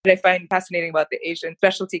I find fascinating about the Asian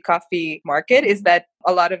specialty coffee market is that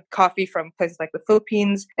a lot of coffee from places like the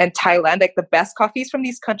Philippines and Thailand, like the best coffees from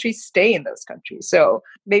these countries stay in those countries. So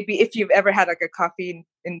maybe if you've ever had like a coffee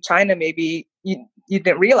in China, maybe you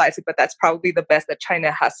didn't realize it, but that's probably the best that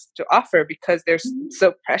China has to offer because they're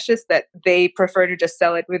so precious that they prefer to just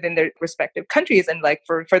sell it within their respective countries. And like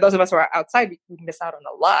for those of us who are outside, we miss out on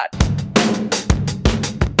a lot.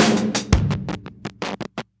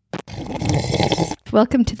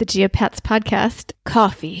 Welcome to the Geopats Podcast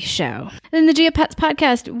Coffee Show. In the Geopats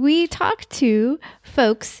Podcast, we talk to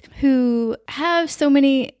folks who have so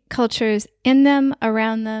many cultures in them,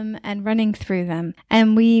 around them, and running through them.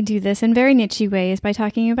 And we do this in very niche ways by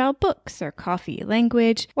talking about books or coffee,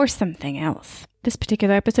 language, or something else. This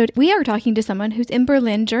particular episode, we are talking to someone who's in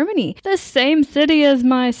Berlin, Germany, the same city as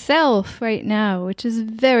myself right now, which is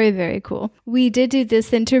very, very cool. We did do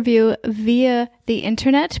this interview via the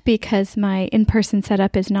internet because my in-person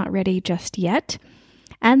setup is not ready just yet.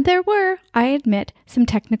 And there were, I admit, some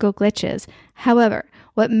technical glitches. However,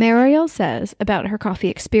 what Marielle says about her coffee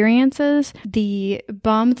experiences, the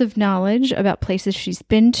bombs of knowledge about places she's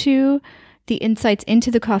been to, the insights into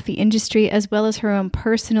the coffee industry, as well as her own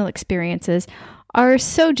personal experiences, are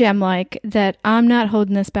so gem-like that I'm not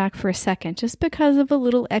holding this back for a second just because of a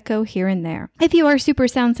little echo here and there. If you are super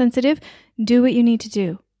sound sensitive, do what you need to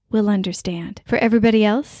do. We'll understand. For everybody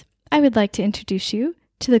else, I would like to introduce you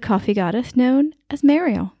to the coffee goddess known as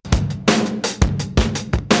Marielle.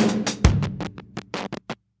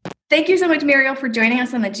 Thank you so much, Marielle, for joining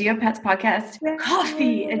us on the Geopats Podcast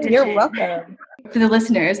Coffee Edition. You're welcome. For the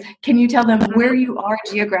listeners, can you tell them where you are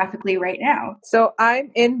geographically right now? So I'm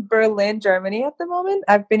in Berlin, Germany at the moment.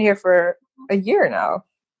 I've been here for a year now,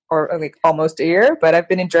 or like almost a year, but I've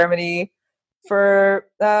been in Germany for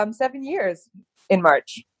 7 years in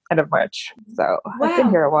March, end of March. So wow. I've been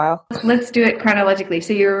here a while. Let's do it chronologically.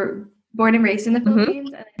 So you're born and raised in the Philippines,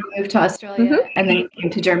 and then you moved to Australia, and then you came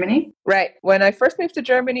to Germany? Right. When I first moved to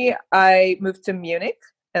Germany, I moved to Munich,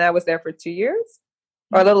 and I was there for 2 years,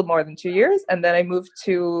 or a little more than 2 years. And then I moved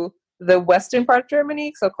to the western part of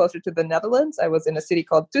Germany, so closer to the Netherlands. I was in a city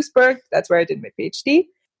called Duisburg. That's where I did my PhD.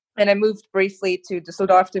 And I moved briefly to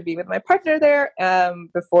Düsseldorf to be with my partner there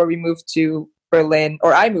before we moved to Berlin,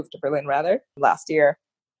 or I moved to Berlin, rather, last year.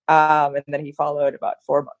 And then he followed about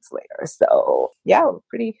 4 months later. So, yeah,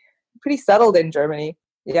 pretty settled in Germany.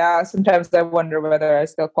 Yeah, sometimes I wonder whether I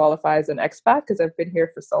still qualify as an expat because I've been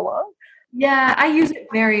here for so long. Yeah, I use it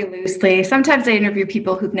very loosely. Sometimes I interview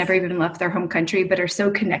people who've never even left their home country but are so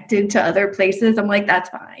connected to other places. I'm like, that's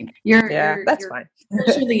fine. That's fine.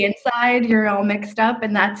 Especially inside, you're all mixed up,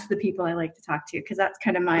 and that's the people I like to talk to because that's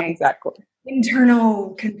kind of my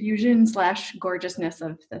internal confusion / gorgeousness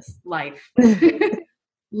of this life.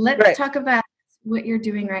 Let's talk about what you're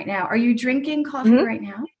doing right now. Are you drinking coffee right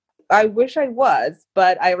now? I wish I was,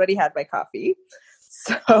 but I already had my coffee.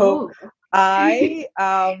 So I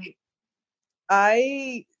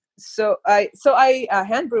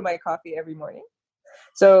hand brew my coffee every morning.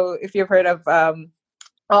 So if you've heard of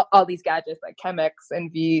all these gadgets like Chemex and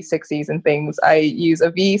V60s and things, I use a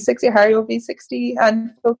Hario V60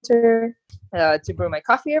 hand filter to brew my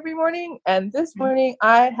coffee every morning. And this morning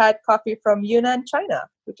I had coffee from Yunnan, China,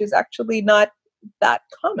 which is actually not that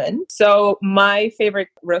common. So my favorite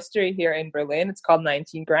roastery here in Berlin, it's called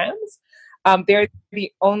 19 Grams. They're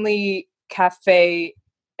the only cafe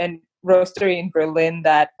and roastery in Berlin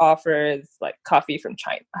that offers like coffee from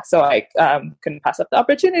China. So I couldn't pass up the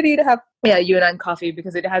opportunity to have Yunnan coffee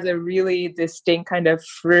because it has a really distinct kind of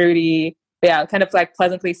fruity, kind of like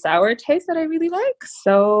pleasantly sour taste that I really like.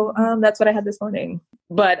 So that's what I had this morning.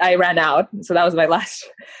 But I ran out, so that was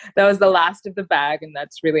the last of the bag, and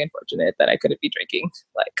that's really unfortunate that I couldn't be drinking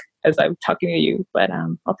like as I'm talking to you. But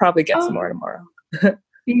I'll probably get some more tomorrow.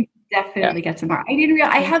 You definitely get some more. I didn't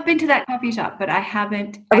realize I have been to that coffee shop, but I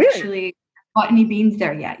haven't actually bought any beans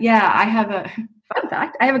there yet. Yeah, I have fun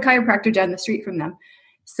fact. I have a chiropractor down the street from them.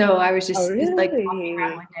 So I was just like walking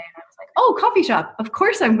around one day and I was like, oh, coffee shop. Of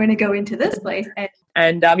course I'm going to go into this place.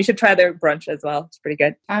 And you should try their brunch as well. It's pretty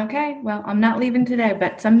good. Okay. Well, I'm not leaving today,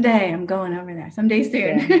 but someday I'm going over there. Someday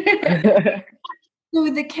soon. Yeah. So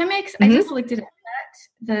the Chemex, I just looked at that.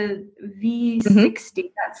 The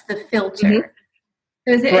V60, that's the filter.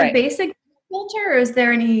 So is it a basic filter or is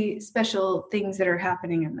there any special things that are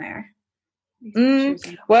happening in there?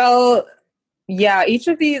 Well, yeah, each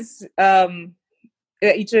of these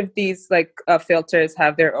like filters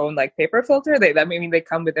have their own like paper filter. They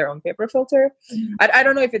come with their own paper filter. I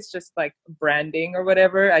don't know if it's just like branding or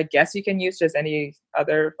whatever. I guess you can use just any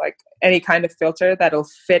other like any kind of filter that'll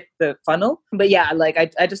fit the funnel. But yeah, like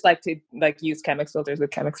I just like to like use Chemex filters with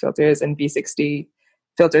Chemex filters and V60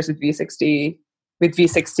 filters with V60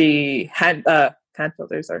 hand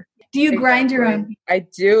filters. Or do you grind your own? I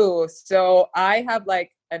do. So I have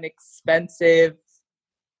like an expensive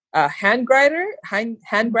hand grinder.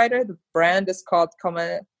 The brand is called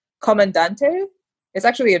Comandante. It's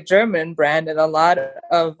actually a German brand, and a lot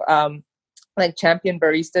of like champion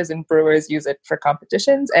baristas and brewers use it for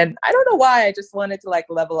competitions. And I don't know why, I just wanted to like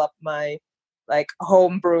level up my like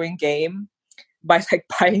home brewing game by like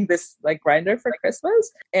buying this like grinder for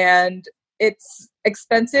Christmas. And it's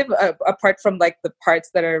expensive apart from like the parts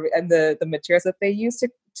that are and the materials that they use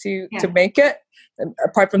to make it. And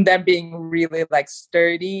apart from them being really like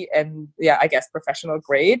sturdy and I guess professional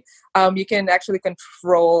grade, you can actually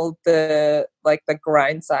control the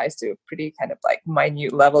grind size to a pretty kind of like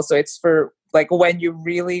minute level. So it's for like when you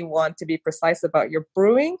really want to be precise about your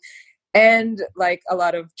brewing. And like a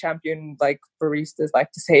lot of champion like baristas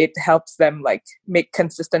like to say, it helps them like make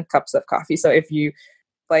consistent cups of coffee. So if you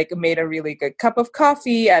like made a really good cup of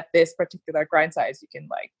coffee at this particular grind size, you can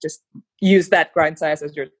like just use that grind size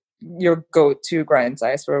as your go-to grind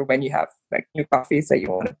size for when you have like new coffees that you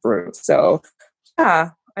want to brew. So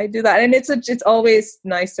I do that. And it's always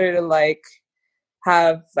nicer to like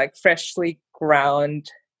have like freshly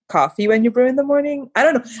ground coffee when you brew in the morning. I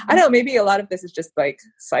don't know. Maybe a lot of this is just like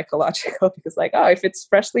psychological because like, oh, if it's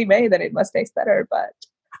freshly made, then it must taste better. But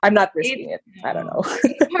I'm not risking it. I don't know.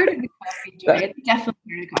 It's part of the coffee joy. It's definitely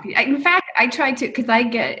part of the coffee. In fact, I try to, because I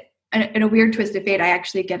get in a weird twist of fate, I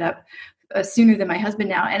actually get up sooner than my husband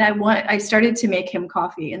now, and I started to make him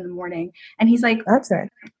coffee in the morning, and he's like, "That's right.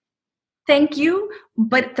 Thank you,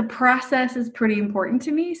 but the process is pretty important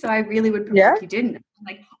to me, so I really would prefer if you didn't." I'm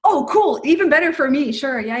like, oh, cool, even better for me.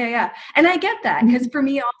 Sure, yeah. And I get that because for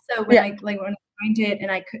me also, when I grind it and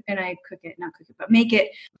I cook it, not cook it, but make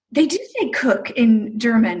it. They do say cook in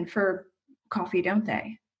German for coffee, don't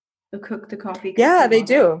they? They cook the coffee. Yeah, they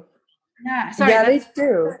do. Yeah, sorry. Yeah, they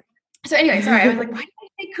do. So anyway, sorry. I was like, why did I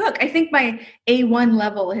say cook? I think my A1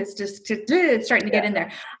 level is just it's starting to get in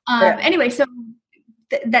there. Anyway, so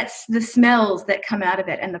that's the smells that come out of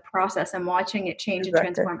it and the process and watching it change and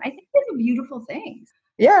transform. I think it's a beautiful thing.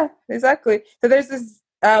 Yeah, exactly. So there's this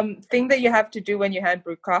thing that you have to do when you hand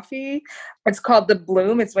brew coffee. It's called the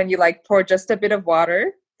bloom. It's when you like pour just a bit of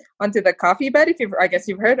water onto the coffee bed. I guess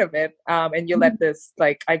you've heard of it. And you let this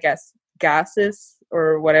like, I guess, gases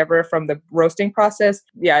or whatever from the roasting process.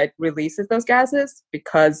 Yeah, it releases those gases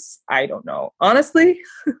because I don't know. Honestly,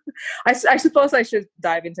 I suppose I should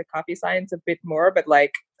dive into coffee science a bit more. But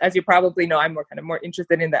like, as you probably know, I'm more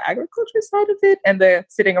interested in the agriculture side of it and the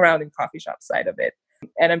sitting around in coffee shop side of it.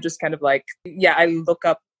 And I'm just kind of like, I look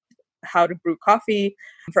up how to brew coffee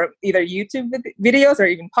from either YouTube videos or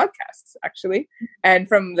even podcasts, actually. And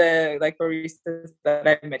from the like baristas that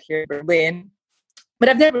I met here in Berlin. But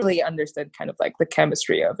I've never really understood kind of like the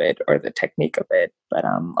chemistry of it or the technique of it. But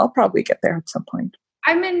I'll probably get there at some point.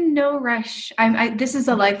 I'm in no rush. This is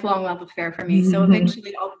a lifelong love affair for me. So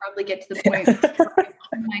eventually I'll probably get to the point where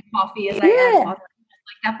I my coffee as I add water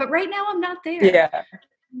like that. But right now I'm not there. Yeah.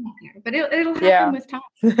 I'm not there. But it'll happen with time.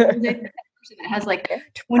 There's that person that has like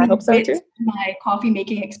 20 bits of my coffee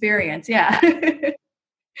making experience. Yeah.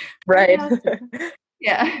 Right.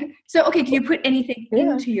 Yeah. So, okay. Do you put anything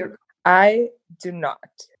into your coffee? I do not.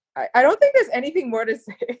 I don't think there's anything more to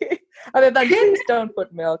say other than please don't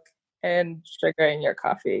put milk and sugar in your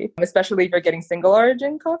coffee, especially if you're getting single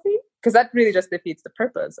origin coffee, because that really just defeats the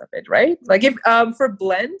purpose of it, right? Like if for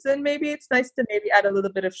blends, then maybe it's nice to maybe add a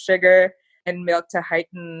little bit of sugar and milk to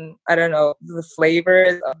heighten, I don't know, the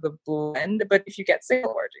flavors of the blend. But if you get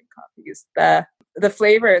single origin coffees, the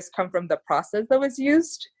flavors come from the process that was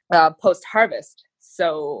used post-harvest.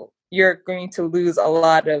 So you're going to lose a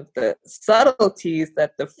lot of the subtleties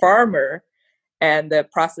that the farmer and the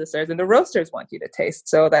processors and the roasters want you to taste.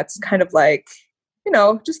 So that's kind of like,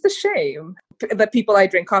 just a shame. The people I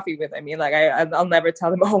drink coffee with, I mean, like I'll never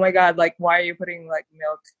tell them, oh my God, like, why are you putting like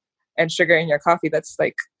milk and sugar in your coffee? That's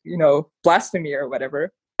like, blasphemy or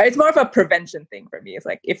whatever. It's more of a prevention thing for me. It's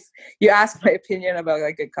like, if you ask my opinion about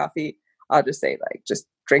like good coffee, I'll just say like, just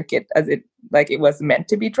drink it as it was meant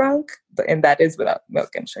to be drunk. And that is without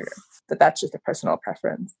milk and sugar. But that's just a personal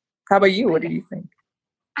preference. How about you? What do you think?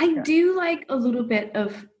 I do like a little bit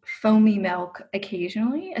of foamy milk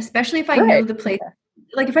occasionally, especially if I know the place.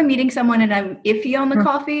 Like if I'm meeting someone and I'm iffy on the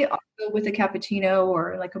coffee, I'll go with a cappuccino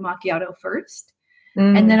or like a macchiato first.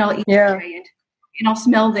 And then I'll eat it. And I'll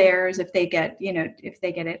smell theirs if they get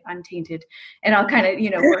it untainted. And I'll kind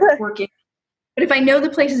of, work it. But if I know the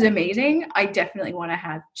place is amazing, I definitely want to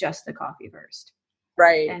have just the coffee first.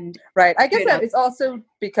 Right. Right. I guess that it's also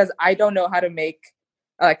because I don't know how to make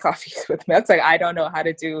coffees with milk. Like I don't know how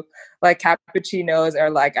to do like cappuccinos, or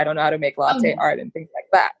like I don't know how to make latte art and things like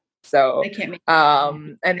that. So I can't make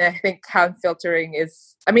and I think hand filtering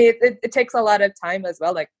is, I mean, it takes a lot of time as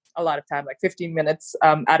well, like a lot of time, like 15 minutes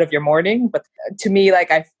out of your morning. But to me,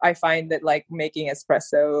 like I find that like making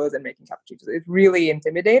espressos and making cappuccinos is really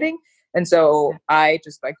intimidating. And so I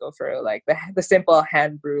just like go for like the simple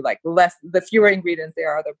hand brew, like the fewer ingredients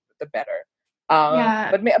there are, the better.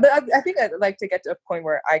 But I think I'd like to get to a point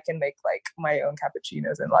where I can make like my own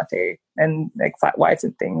cappuccinos and latte and like flat whites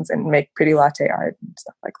and things, and make pretty latte art and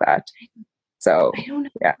stuff like that. So I don't know.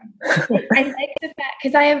 Yeah. I like the fact,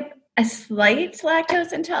 because I have a slight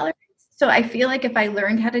lactose intolerance. So I feel like if I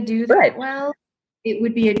learned how to do that well, it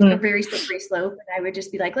would be a very slippery slope. And I would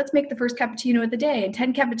just be like, let's make the first cappuccino of the day. And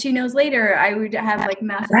 10 cappuccinos later, I would have like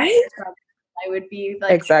massive problems. I would be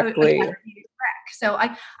like, exactly. So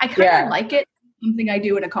I kind of like it. Something I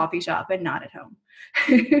do in a coffee shop and not at home.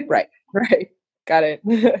 Right. Got it.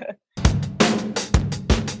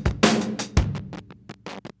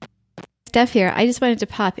 Steph here. I just wanted to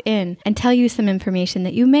pop in and tell you some information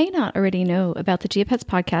that you may not already know about the GeoPets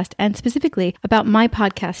podcast, and specifically about my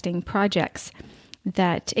podcasting projects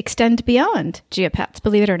that extend beyond GeoPets,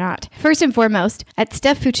 believe it or not. First and foremost, at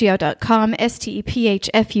stephfuccio.com,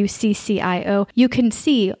 STEPHFUCCIO, you can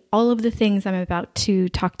see all of the things I'm about to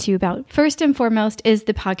talk to you about. First and foremost is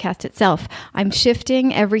the podcast itself. I'm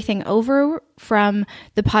shifting everything over from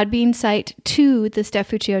the Podbean site to the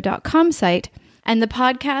stephfuccio.com site. And the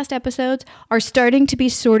podcast episodes are starting to be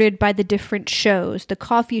sorted by the different shows, the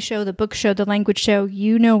coffee show, the book show, the language show.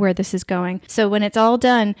 You know where this is going. So when it's all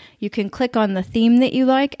done, you can click on the theme that you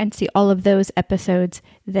like and see all of those episodes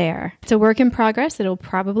there. It's a work in progress. It'll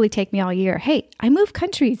probably take me all year. Hey, I move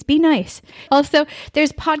countries. Be nice. Also,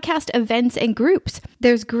 there's podcast events and groups.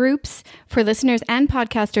 There's groups for listeners and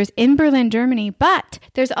podcasters in Berlin, Germany, but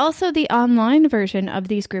there's also the online version of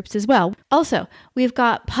these groups as well. Also, we've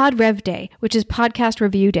got Pod Rev Day, which is Podcast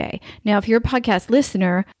Review Day. Now, if you're a podcast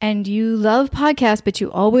listener and you love podcasts, but you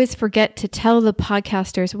always forget to tell the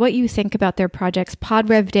podcasters what you think about their projects, Pod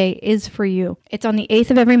Rev Day is for you. It's on the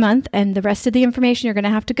 8th of every month, and the rest of the information you're going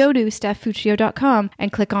to have to go to stephfuccio.com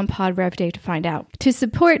and click on Pod Rev Day to find out. To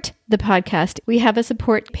support the podcast, we have a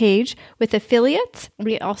support page with affiliates.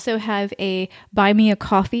 We also have a buy me a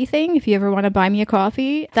coffee thing. If you ever want to buy me a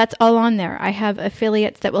coffee, that's all on there. I have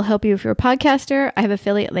affiliates that will help you if you're a podcaster. I have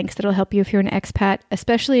affiliate links that will help you if you're an expat,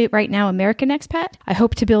 especially right now, American expat. I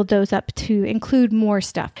hope to build those up to include more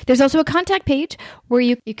stuff. There's also a contact page where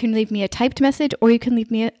you can leave me a typed message, or you can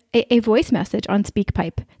leave me a voice message on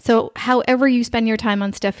SpeakPipe. So however you spend your time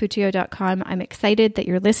on stephfuccio.com, I'm excited that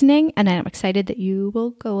you're listening, and I'm excited that you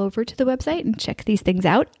will go over to the website and check these things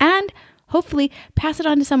out, and hopefully pass it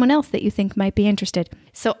on to someone else that you think might be interested.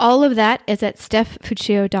 So all of that is at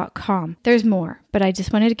stephfuccio.com. There's more, but I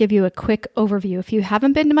just wanted to give you a quick overview. If you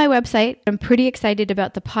haven't been to my website, I'm pretty excited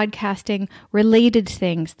about the podcasting related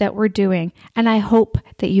things that we're doing, and I hope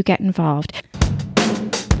that you get involved.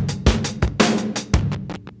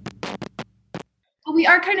 We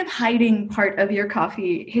are kind of hiding part of your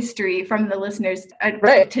coffee history from the listeners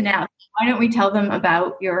to now. Why don't we tell them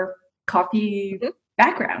about your coffee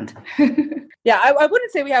background? Yeah, I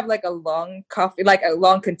wouldn't say we have like a long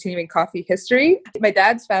continuing coffee history. My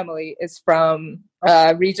dad's family is from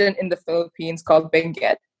a region in the Philippines called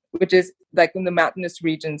Benguet, which is like in the mountainous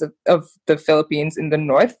regions of the Philippines in the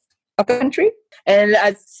north of the country. And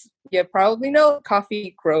as you probably know,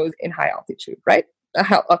 coffee grows in high altitude, right?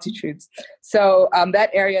 High altitudes. So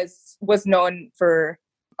that area was known for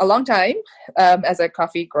a long time as a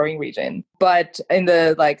coffee growing region. But in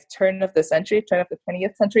the turn of the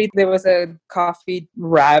 20th century, there was a coffee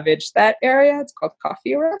ravaged that area. It's called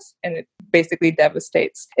coffee arrest, and it basically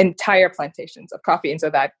devastates entire plantations of coffee. And so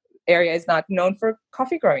that area is not known for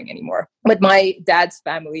coffee growing anymore. But my dad's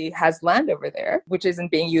family has land over there, which isn't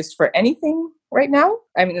being used for anything right now.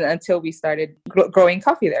 I mean, until we started growing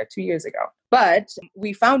coffee there 2 years ago. But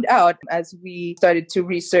we found out as we started to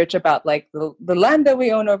research about the land that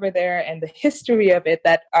we own over there and the history of it,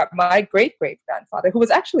 that my great-great-grandfather, who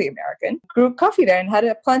was actually American, grew coffee there and had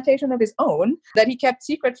a plantation of his own that he kept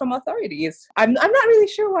secret from authorities. I'm not really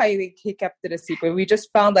sure why he kept it a secret. We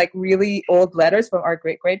just found really old letters from our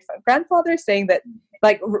great-great-grandfather saying that,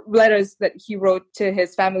 letters that he wrote to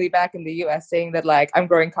his family back in the U.S. saying that, I'm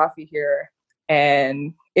growing coffee here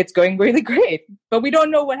and it's going really great. But we don't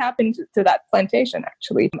know what happened to that plantation,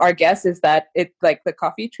 actually. Our guess is that it, the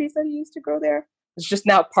coffee trees that he used to grow there, is just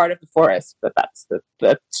now part of the forest, but that's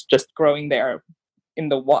just growing there in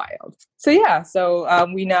the wild. So yeah,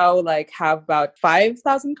 we now have about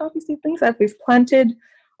 5,000 coffee seedlings that we've planted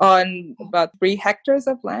on about 3 hectares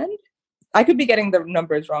of land. I could be getting the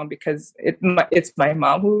numbers wrong because it's my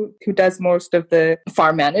mom who does most of the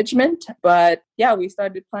farm management. But yeah, we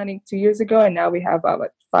started planting 2 years ago, and now we have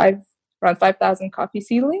around 5,000 coffee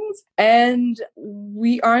seedlings. And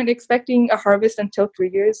we aren't expecting a harvest until 3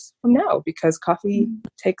 years from now because coffee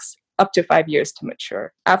takes up to 5 years to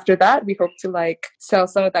mature. After that, we hope to sell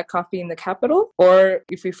some of that coffee in the capital, or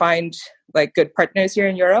if we find good partners here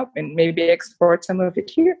in Europe, and maybe export some of it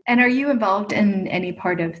here. And are you involved in any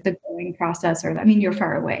part of the growing process, or you're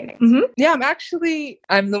far away? Mm-hmm. Yeah,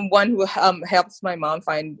 I'm the one who helps my mom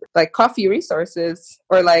find coffee resources,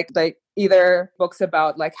 or either books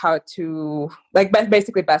about how to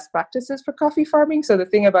basically best practices for coffee farming. So the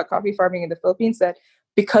thing about coffee farming in the Philippines that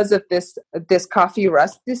because of this coffee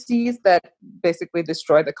rust disease that basically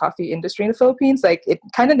destroyed the coffee industry in the Philippines, it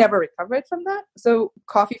kind of never recovered from that. So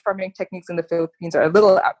coffee farming techniques in the Philippines are a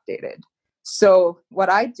little outdated. So what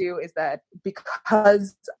I do is that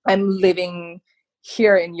because I'm living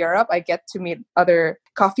here in Europe, I get to meet other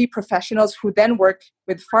coffee professionals who then work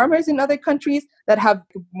with farmers in other countries that have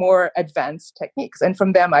more advanced techniques. And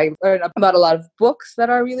from them, I learn about a lot of books that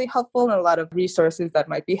are really helpful and a lot of resources that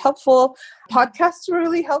might be helpful. Podcasts are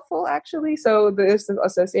really helpful, actually. So there's an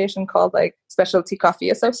association called Specialty Coffee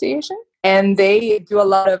Association. And they do a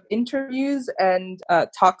lot of interviews and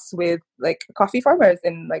talks with coffee farmers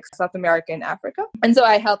in South America and Africa. And so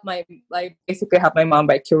I basically help my mom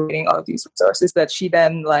by curating all of these resources that she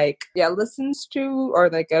then listens to,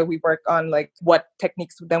 or we work on what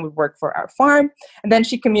techniques then would work for our farm. And then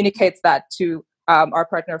she communicates that to our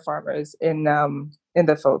partner farmers in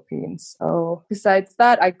the Philippines. So besides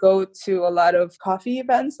that, I go to a lot of coffee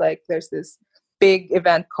events. There's this big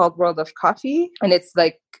event called World of Coffee, and it's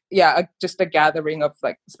just a gathering of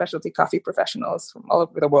specialty coffee professionals from all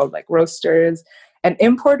over the world, roasters and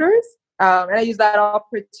importers. And I use that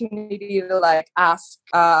opportunity to ask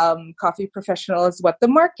coffee professionals what the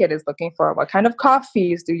market is looking for. What kind of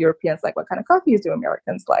coffees do Europeans like? What kind of coffees do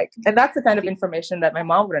Americans like? And that's the kind of information that my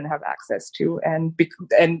mom wouldn't have access to. And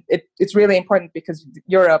it's really important because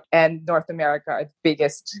Europe and North America are the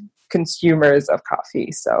biggest consumers of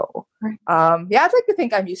coffee. So I'd like to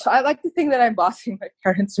think I'm useful. I like to think that I'm bossing my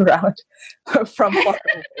parents around from far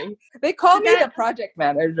away. They call me the project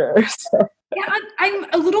manager. So. Yeah, I'm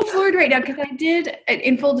a little floored right now because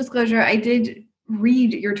in full disclosure, I did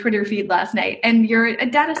read your Twitter feed last night, and you're a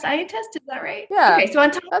data scientist, is that right? Yeah. Okay, so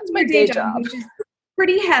on top that's of my your day job, which is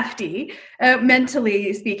pretty hefty,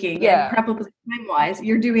 mentally speaking, and probably time-wise,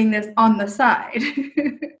 you're doing this on the side.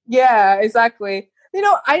 Yeah, exactly.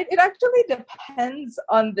 It actually depends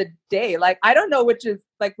on the day. I don't know which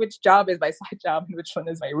job is my side job and which one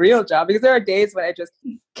is my real job, because there are days when I just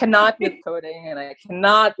cannot with coding, and I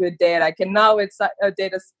cannot with data, I cannot with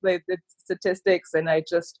data statistics, and I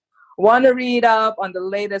just want to read up on the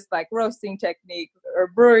latest roasting techniques or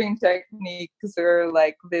brewing techniques, or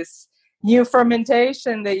this new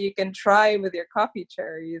fermentation that you can try with your coffee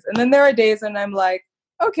cherries. And then there are days when I'm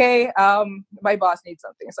okay, my boss needs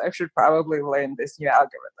something, so I should probably learn this new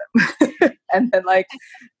algorithm. And then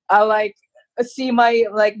I see my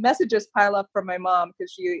messages pile up from my mom,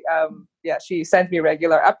 because she sends me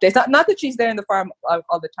regular updates. Not that she's there in the farm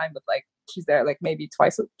all the time, but she's there maybe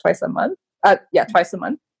twice a month. Twice a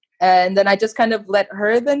month. And then I just kind of let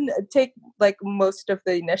her then take most of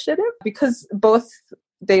the initiative, because both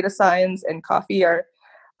data science and coffee are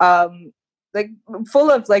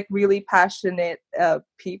full of really passionate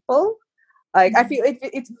people. I feel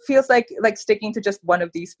it feels like sticking to just one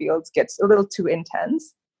of these fields gets a little too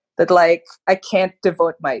intense, that I can't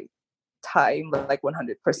devote my time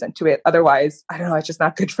 100% to it. Otherwise, I don't know, it's just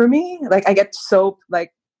not good for me. I get so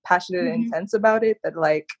passionate and intense about it that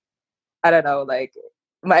I don't know,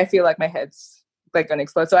 I feel like my head's gonna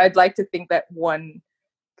explode. So I'd like to think that one,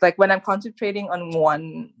 when I'm concentrating on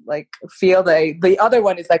one field, the other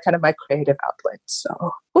one is kind of my creative outlet.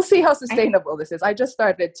 So we'll see how sustainable this is. I just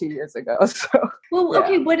started 2 years ago. So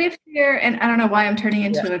okay, what if and I don't know why I'm turning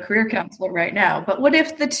into a career counselor right now, but what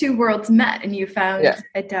if the two worlds met and you found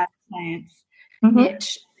a data science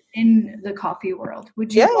niche in the coffee world?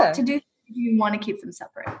 Would you want to do that? Or do you want to keep them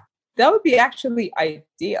separate? That would be actually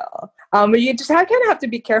ideal. But you just kind of have to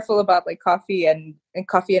be careful about coffee and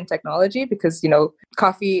coffee and technology, because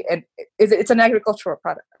coffee and it's an agricultural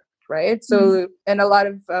product, right? So and a lot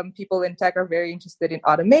of people in tech are very interested in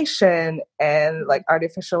automation and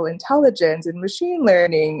artificial intelligence and machine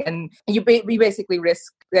learning, and we basically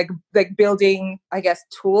risk building, I guess,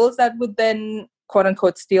 tools that would then quote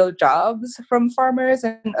unquote steal jobs from farmers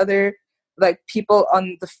and other people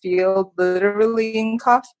on the field, literally in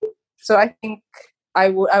coffee. So I think I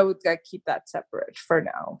would like keep that separate for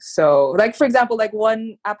now. So like, for example, like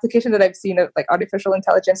one application that I've seen of like artificial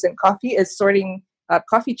intelligence in coffee is sorting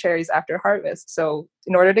coffee cherries after harvest. So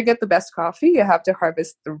in order to get the best coffee, you have to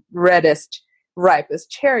harvest the reddest, ripest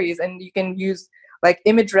cherries, and you can use like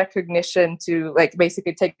image recognition to like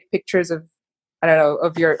basically take pictures of, I don't know,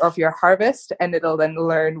 of your harvest, and it'll then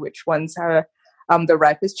learn which ones are the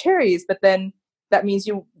ripest cherries. But then that means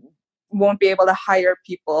you won't be able to hire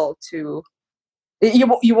people to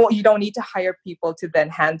you don't need to hire people to then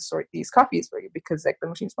hand sort these coffees for you, because like the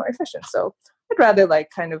machine's more efficient. So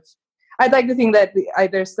I'd like to think that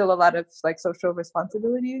there's still a lot of like social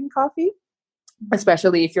responsibility in coffee,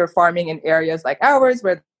 especially if you're farming in areas like ours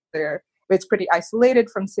where it's pretty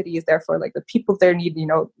isolated from cities. Therefore, like the people there need,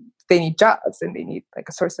 they need jobs and they need like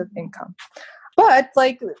a source of income. But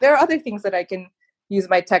like there are other things that I can use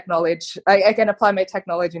my tech knowledge. I can apply my tech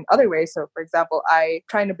knowledge in other ways. So for example, I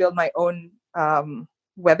trying to build my own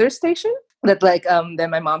weather station that like then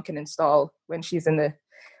my mom can install when she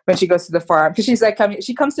goes to the farm, because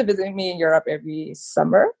she comes to visit me in Europe every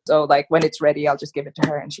summer. So like when it's ready, I'll just give it to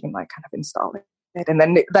her and she can like kind of install it, and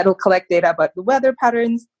then that'll collect data about the weather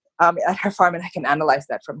patterns at her farm, and I can analyze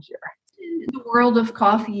that from here. The World of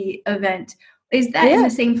Coffee event, is that in the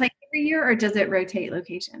same place every year, or does it rotate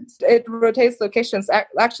locations? It rotates locations.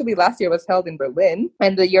 Actually, last year was held in Berlin,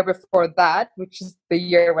 and the year before that, which is the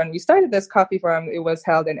year when we started this coffee farm, it was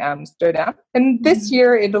held in Amsterdam. And this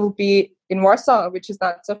year it'll be in Warsaw, which is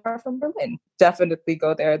not so far from Berlin. Definitely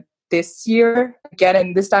go there this year again,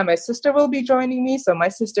 and this time my sister will be joining me. So my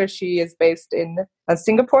sister, she is based in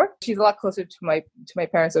Singapore. She's a lot closer to my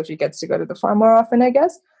parents, so she gets to go to the farm more often, I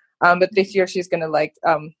guess. But this year she's gonna like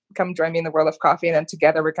come join me in the World of Coffee, and then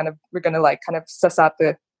together we're gonna like kind of suss out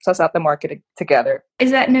the market together.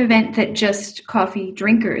 Is that an event that just coffee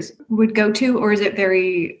drinkers would go to, or is it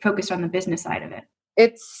very focused on the business side of it?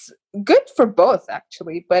 It's good for both,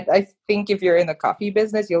 actually. But I think if you're in the coffee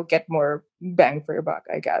business, you'll get more bang for your buck,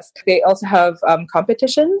 I guess. They also have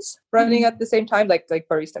competitions running at the same time, like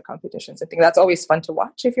barista competitions. I think that's always fun to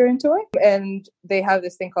watch if you're into it. And they have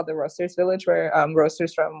this thing called the Roasters Village, where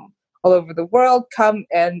roasters from all over the world come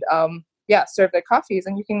and serve their coffees,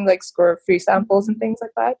 and you can like score free samples and things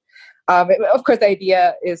like that. Of course, the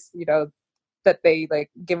idea is, that they like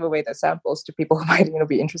give away the samples to people who might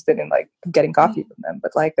be interested in like getting coffee from them,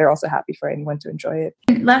 but like they're also happy for anyone to enjoy it.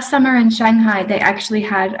 Last summer in Shanghai, they actually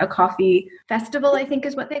had a coffee festival, I think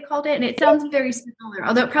is what they called it, and it sounds very similar,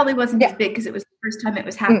 although it probably wasn't as big because it was the first time it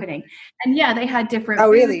was happening. And they had different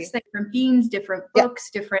foods, different beans, different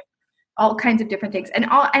books, different all kinds of different things, and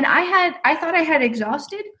I thought I had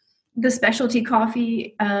exhausted the specialty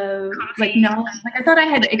coffee knowledge. Like I thought I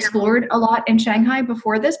had explored a lot in Shanghai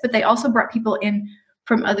before this, but they also brought people in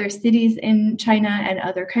from other cities in China and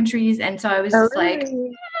other countries, and so I was just like,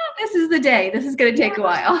 this is the day. This is going to take a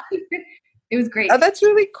while. It was great. Oh, that's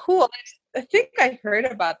really cool. I think I heard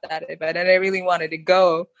about that event, and I really wanted to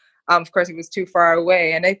go. Of course, it was too far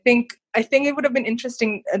away, and I think it would have been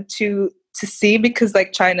interesting to see, because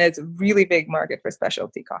like China is a really big market for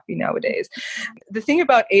specialty coffee nowadays. The thing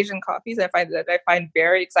about Asian coffees I find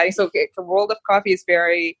very exciting. So the world of coffee is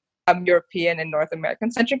very European and North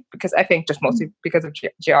American centric, because I think just mostly because of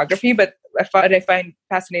geography. But what I find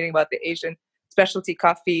fascinating about the Asian specialty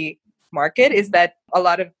coffee market is that a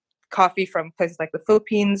lot of coffee from places like the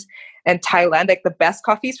Philippines and Thailand, like the best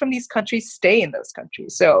coffees from these countries stay in those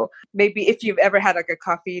countries. So maybe if you've ever had like a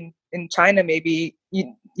coffee in China, maybe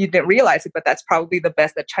you didn't realize it, but that's probably the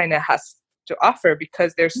best that China has to offer,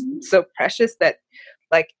 because they're so precious that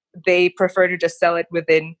like they prefer to just sell it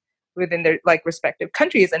within their like respective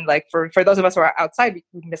countries. And like for those of us who are outside, we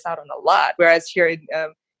miss out on a lot. Whereas here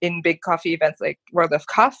in big coffee events like World of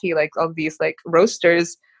Coffee, like all these like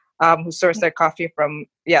roasters who source their coffee from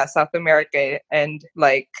South America and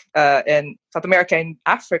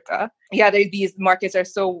Africa. These markets are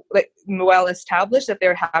so like well established that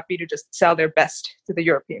they're happy to just sell their best to the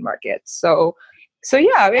European market. So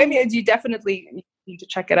I mean, you definitely need to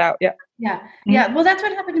check it out. Yeah. Well, that's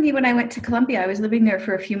what happened to me when I went to Colombia. I was living there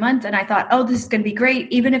for a few months, and I thought, oh, this is going to be great.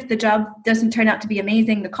 Even if the job doesn't turn out to be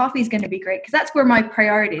amazing, the coffee is going to be great, because that's where my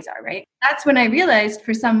priorities are, right? That's when I realized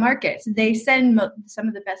for some markets, they send some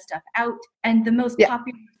of the best stuff out. And the most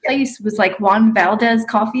popular place was like Juan Valdez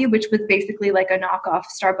Coffee, which was basically like a knockoff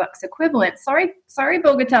Starbucks equivalent. Sorry,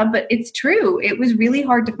 Bogota, but it's true. It was really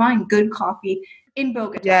hard to find good coffee in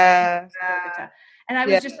Bogota. Yeah. Bogota. And I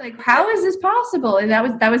was just like, how is this possible? And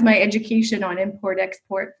that was my education on import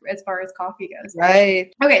export as far as coffee goes.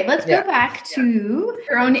 Right. Okay, let's go back to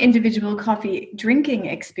your own individual coffee drinking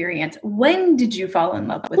experience. When did you fall in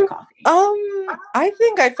love with coffee? I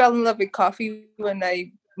think I fell in love with coffee when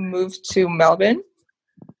I moved to Melbourne,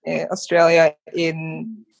 Australia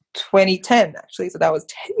in 2010, actually. So that was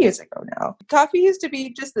 10 years ago now. Coffee used to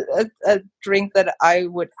be just a drink that I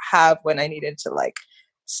would have when I needed to like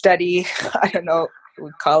study, I don't know,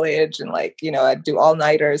 with college and like, you know, I'd do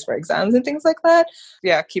all-nighters for exams and things like that.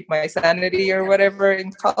 Yeah, keep my sanity or whatever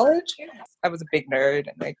in college. I was a big nerd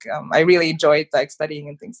and like I really enjoyed like studying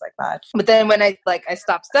and things like that. But then when I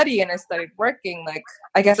stopped studying and I started working, like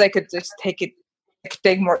I guess I could just take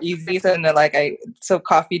more easy. So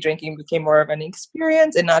coffee drinking became more of an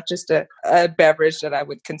experience and not just a beverage that I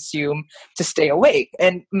would consume to stay awake.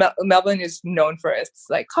 And Melbourne is known for its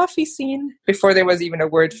like coffee scene. Before there was even a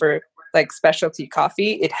word for like specialty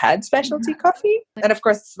coffee, it had specialty coffee. And of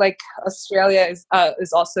course, like Australia is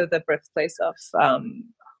also the birthplace of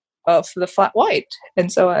the flat white.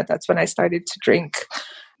 And so that's when I started to drink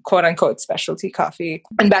quote unquote specialty coffee.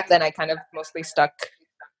 And back then I kind of mostly stuck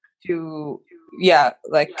to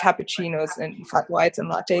like cappuccinos and flat whites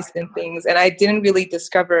and lattes and things. And I didn't really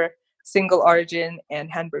discover single origin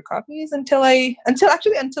and hand brew coffees until we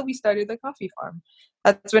started the coffee farm.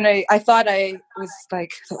 That's when I thought I was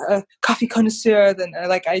like a coffee connoisseur. Then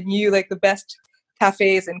I knew like the best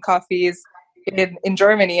cafes and coffees in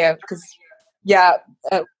Germany because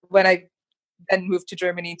when I then moved to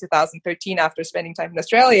Germany in 2013 after spending time in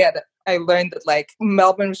Australia, I learned that like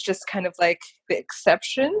Melbourne was just kind of like the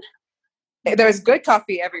exception. There's good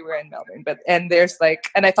coffee everywhere in Melbourne,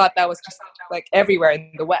 and I thought that was just like everywhere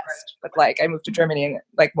in the West. But like I moved to Germany and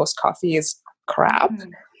like most coffee is crap.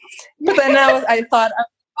 But then I thought,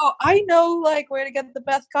 oh, I know like where to get the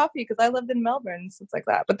best coffee because I lived in Melbourne, stuff like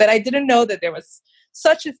that. But then I didn't know that there was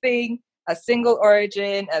such a thing as single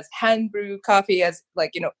origin, as hand brew coffee, as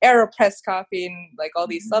like, you know, AeroPress coffee and like all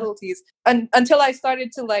these subtleties until I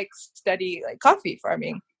started to like study like coffee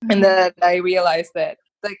farming. And then I realized that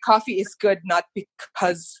like coffee is good not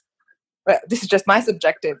because this is just my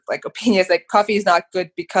subjective like opinion, is like coffee is not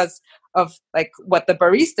good because of like what the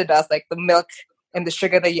barista does, like the milk and the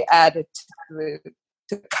sugar that you add to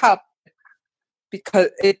the cup, because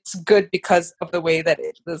it's good because of the way that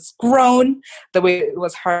it was grown, the way it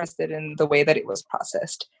was harvested, and the way that it was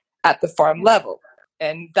processed at the farm level.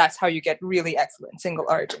 And that's how you get really excellent single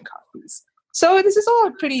origin coffees. So this is all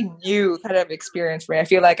a pretty new kind of experience for me. I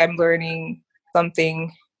feel like I'm learning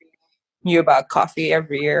something new about coffee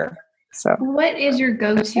every year. So what is your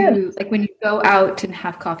go-to, like when you go out and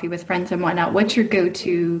have coffee with friends and whatnot, what's your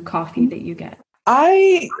go-to coffee that you get?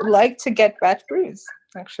 I like to get batch brews,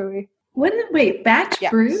 actually. Batch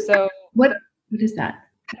brew? So what is that?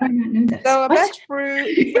 How do I not know this? So a batch brew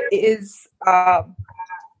is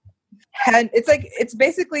it's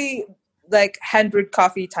basically like hand brewed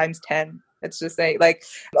coffee times 10. Let's just say, like,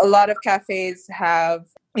 a lot of cafes have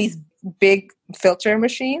these big filter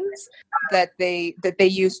machines that they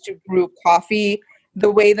use to brew coffee the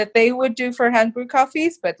way that they would do for hand brew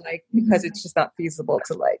coffees, but like because it's just not feasible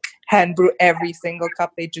to like hand brew every single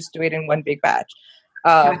cup, they just do it in one big batch.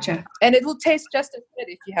 Gotcha. And it will taste just as good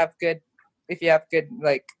if you have good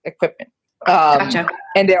like equipment. Gotcha.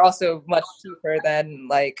 And they're also much cheaper than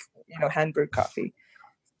like, you know, hand brewed coffee.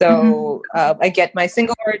 So I get my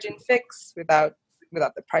single origin fix without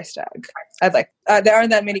the price tag. There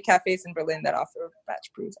aren't that many cafes in Berlin that offer batch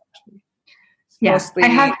brews, actually. Yeah, Mostly, I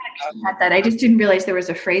have actually had that. I just didn't realize there was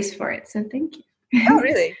a phrase for it. So thank you. Oh,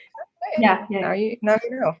 really? Yeah. Now you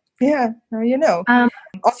know. Yeah, now you know.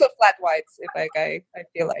 Also flat whites if like I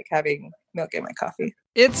feel like having milk in my coffee.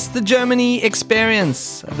 It's the Germany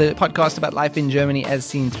Experience, the podcast about life in Germany as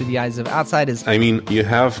seen through the eyes of outsiders. I mean, you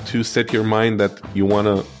have to set your mind that you want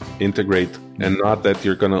to integrate and not that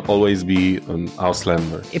you're going to always be an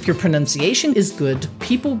Ausländer. If your pronunciation is good,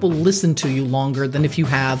 people will listen to you longer than if you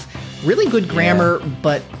have really good grammar,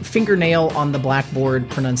 but fingernail on the blackboard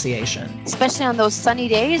pronunciation. Especially on those sunny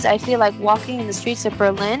days, I feel like walking in the streets of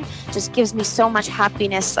Berlin just gives me so much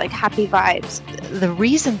happiness, like happy vibes. The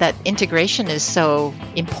reason that integration is so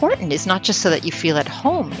important is not just so that you feel at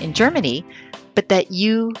home in Germany, but that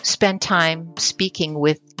you spend time speaking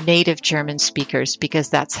with native German speakers, because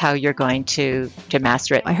that's how you're going to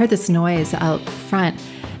master it. I heard this noise out front,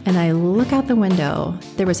 and I look out the window.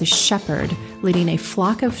 There was a shepherd leading a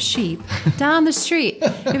flock of sheep down the street.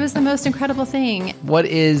 It was the most incredible thing. What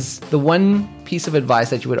is the one piece of advice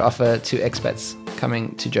that you would offer to expats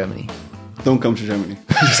coming to Germany? Don't come to Germany.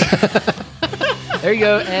 There you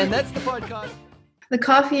go. And that's the podcast. The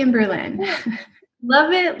coffee in Berlin.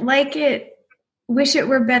 Love it, like it, wish it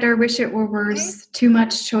were better, wish it were worse, too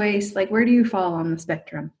much choice. Like, where do you fall on the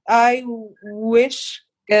spectrum? I wish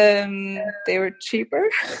they were cheaper.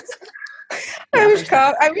 I wish good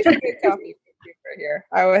coffee was cheaper here.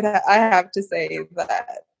 I have to say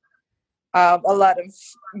that a lot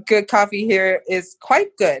of good coffee here is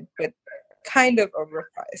quite good, but kind of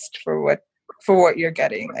overpriced for what you're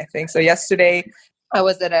getting, I think. So yesterday I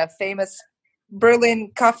was at a famous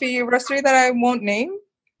Berlin coffee roastery that I won't name,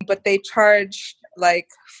 but they charge like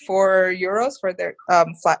 €4 for their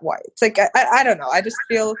flat white. It's like I don't know. I just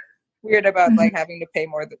feel weird about like having to pay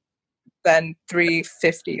more than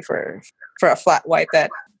 $3.50 for a flat white that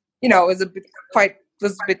was a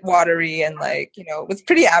bit watery and like was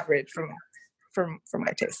pretty average from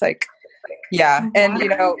my taste. Like yeah, and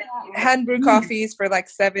hand brew coffees for like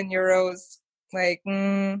 €7. Like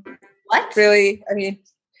What? Really? I mean,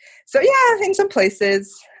 so yeah, in some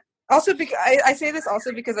places. Also, because I say this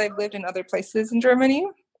also because I've lived in other places in Germany,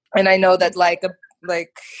 and I know that like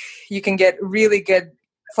you can get really good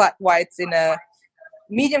flat whites in a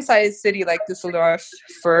medium-sized city like Düsseldorf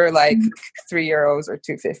for like €3 or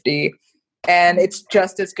 $2.50, and it's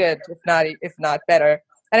just as good, if not better.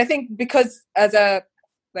 And I think because as a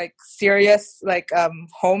like serious like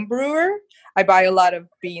home brewer, I buy a lot of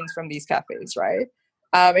beans from these cafes, right?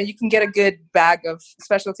 And you can get a good bag of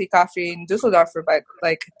specialty coffee in Düsseldorf for about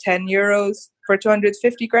like €10 for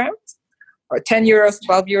 250 grams, or €10,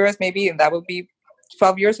 €12 maybe, and that would be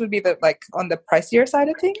 €12 would be the like on the pricier side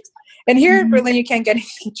of things. And here in Berlin, you can't get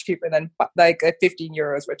anything cheaper than like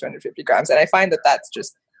 €15 for 250 grams, and I find that that's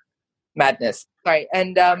just madness. Right,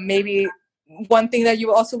 and maybe one thing that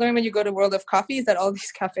you also learn when you go to World of Coffee is that all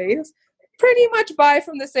these cafes pretty much buy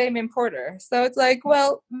from the same importer. So it's like,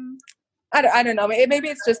 well. I don't know. Maybe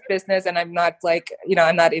it's just business, and I'm not like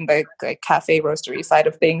I'm not in the like cafe roastery side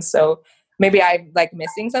of things. So maybe I'm like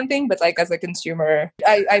missing something. But like as a consumer,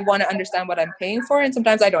 I want to understand what I'm paying for, and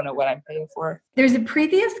sometimes I don't know what I'm paying for. There's a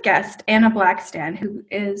previous guest, Anna Blackstad, who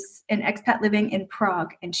is an expat living in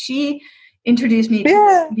Prague, and she introduced me to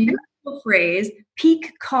this beautiful phrase: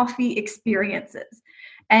 peak coffee experiences.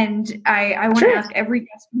 And I want to ask every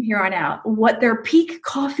guest from here on out what their peak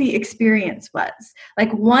coffee experience was. Like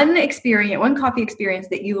one coffee experience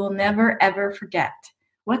that you will never, ever forget.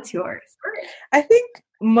 What's yours? I think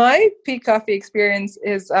my peak coffee experience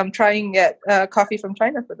is trying coffee from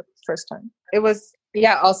China for the first time. It was,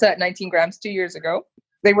 also at 19 grams 2 years ago.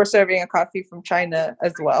 They were serving a coffee from China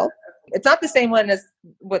as well. It's not the same one as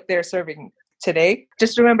what they're serving today.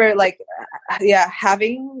 Just remember,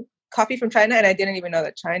 having coffee from China, and I didn't even know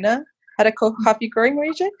that China had a coffee growing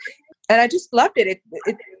region, and I just loved it.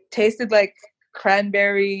 It tasted like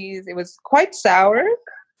cranberries. It was quite sour,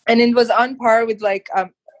 and it was on par with like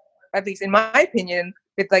at least in my opinion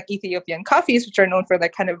with like Ethiopian coffees, which are known for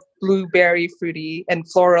like kind of blueberry, fruity, and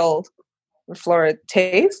floral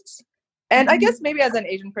tastes. And I guess maybe as an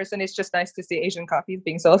Asian person, it's just nice to see Asian coffees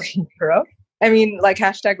being sold in Europe. I mean, like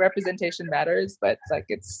 #representation matters, but like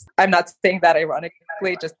I'm not saying that ironically,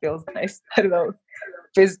 it just feels nice. I don't know.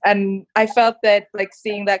 And I felt that like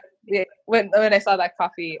seeing that when I saw that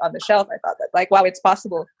coffee on the shelf, I thought that like, wow, it's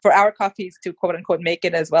possible for our coffees to quote unquote make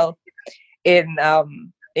it as well in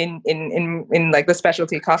like the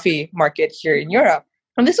specialty coffee market here in Europe.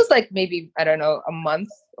 And this was like maybe, I don't know, a month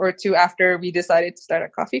or two after we decided to start a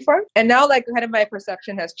coffee farm. And now like kind of my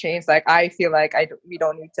perception has changed. Like I feel like we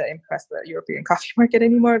don't need to impress the European coffee market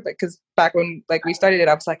anymore. Like, because back when like we started it,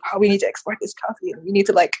 I was like, we need to export this coffee and we need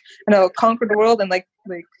to like, conquer the world and like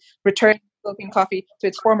return Philippine coffee to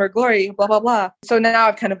its former glory, blah, blah, blah. So now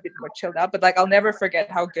I've kind of been more chilled out, but like I'll never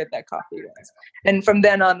forget how good that coffee was. And from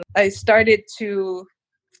then on, I started to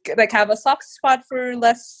like have a soft spot for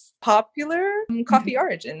less popular coffee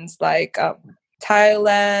origins, like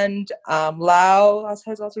Thailand, Laos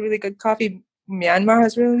has also really good coffee. Myanmar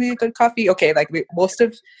has really good coffee. Okay, like most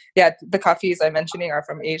of the coffees I'm mentioning are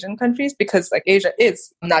from Asian countries, because like Asia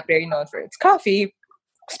is not very known for its coffee,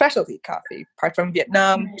 specialty coffee, apart from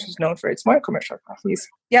Vietnam, which is known for its more commercial coffees.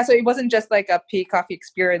 Yeah, so it wasn't just like a peak coffee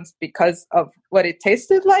experience because of what it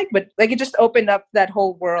tasted like, but like it just opened up that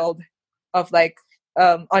whole world of like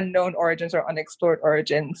unknown origins or unexplored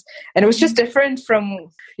origins, and it was just different from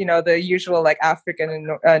the usual like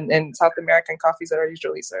African and South American coffees that are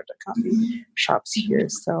usually served at coffee shops here.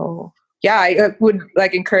 So yeah, I would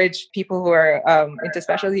like encourage people who are into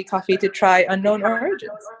specialty coffee to try unknown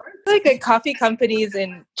origins. Like the coffee companies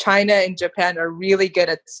in China and Japan are really good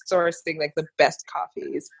at sourcing like the best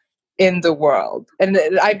coffees in the world, and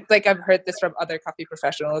I've heard this from other coffee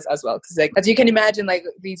professionals as well, because like as you can imagine, like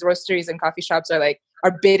these roasteries and coffee shops are like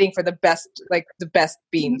are bidding for the best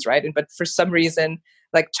beans, right? But for some reason,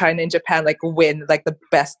 like China and Japan like win like the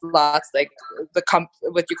best lots, like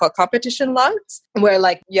what you call competition lots, where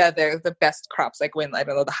like they're the best crops like win, I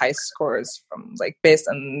don't know, the highest scores from like based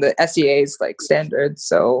on the SEA's like standards.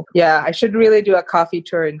 So I should really do a coffee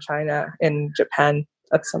tour in China and Japan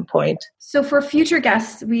at some point. So for future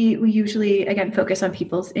guests, we usually, again, focus on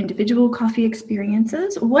people's individual coffee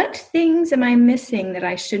experiences. What things am I missing that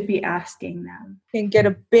I should be asking them? Can get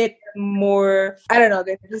a bit more, I don't know,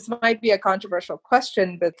 this might be a controversial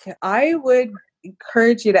question, but I would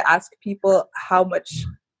encourage you to ask people how much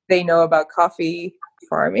they know about coffee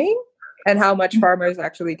farming and how much farmers are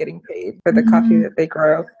actually getting paid for the coffee that they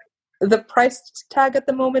grow. The price tag at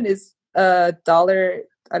the moment is $1.50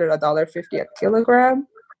 a kilogram.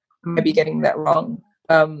 I might be getting that wrong.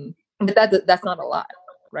 But that's not a lot,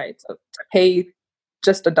 right? So to pay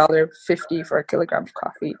just $1.50 for a kilogram of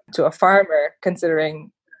coffee to a farmer,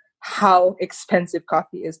 considering how expensive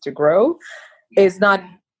coffee is to grow, is not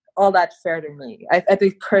all that fair to me. I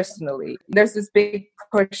think personally, there's this big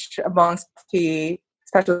push amongst the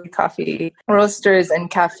specialty coffee roasters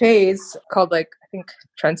and cafes called I think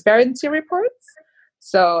transparency reports.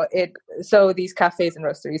 So these cafes and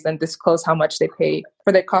roasteries then disclose how much they pay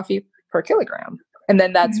for their coffee per kilogram, and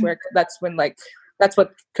then that's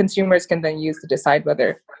what consumers can then use to decide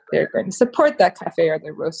whether they're going to support that cafe or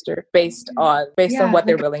their roaster based on what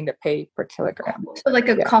they're willing to pay per kilogram. So like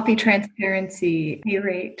a coffee transparency pay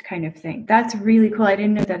rate kind of thing. That's really cool. I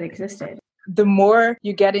didn't know that existed. The more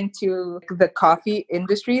you get into the coffee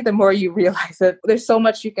industry, the more you realize that there's so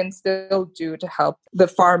much you can still do to help the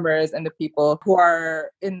farmers and the people who are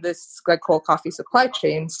in this whole coffee supply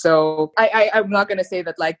chain. So I'm not going to say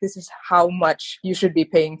that this is how much you should be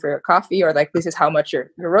paying for your coffee, or this is how much your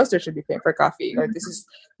roaster should be paying for coffee, or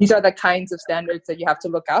these are the kinds of standards that you have to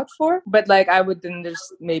look out for. But I would then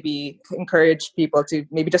just maybe encourage people to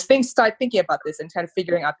maybe just start thinking about this and kind of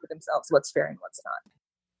figuring out for themselves what's fair and what's not.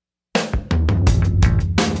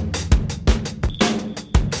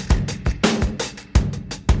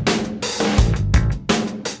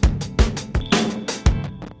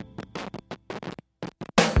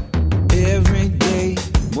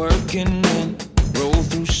 Working and roll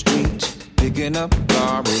through streets, picking up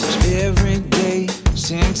garbage every day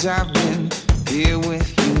since I've been here with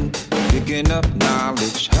you, picking up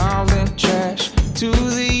knowledge, hauling trash to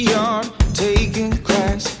the yard, taking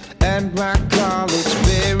class at my college,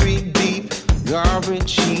 buried deep,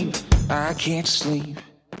 garbage heap, I can't sleep.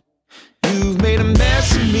 You've made a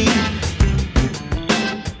mess of me.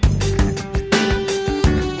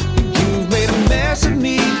 You've made a mess of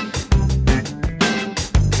me.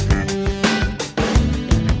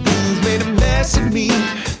 Of me.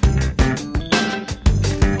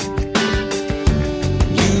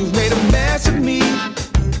 You've made a mess of me,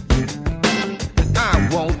 and I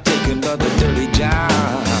won't take another dirty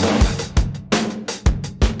job.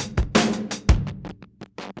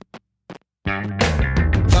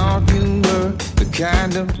 Thought you were the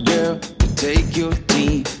kind of girl to take your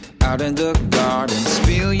tea out in the garden,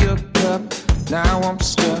 spill your cup. Now I'm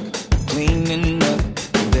stuck cleaning up,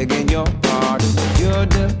 begging your pardon. Your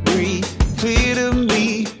debris clear to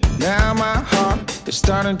me. Now my heart is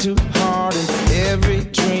starting to harden. Every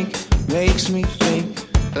drink makes me think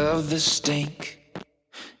of the stink.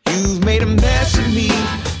 You've made a mess of me.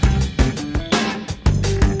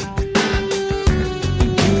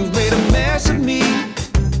 You've made a mess of me.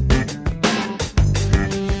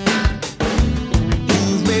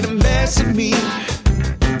 You've made a mess of me.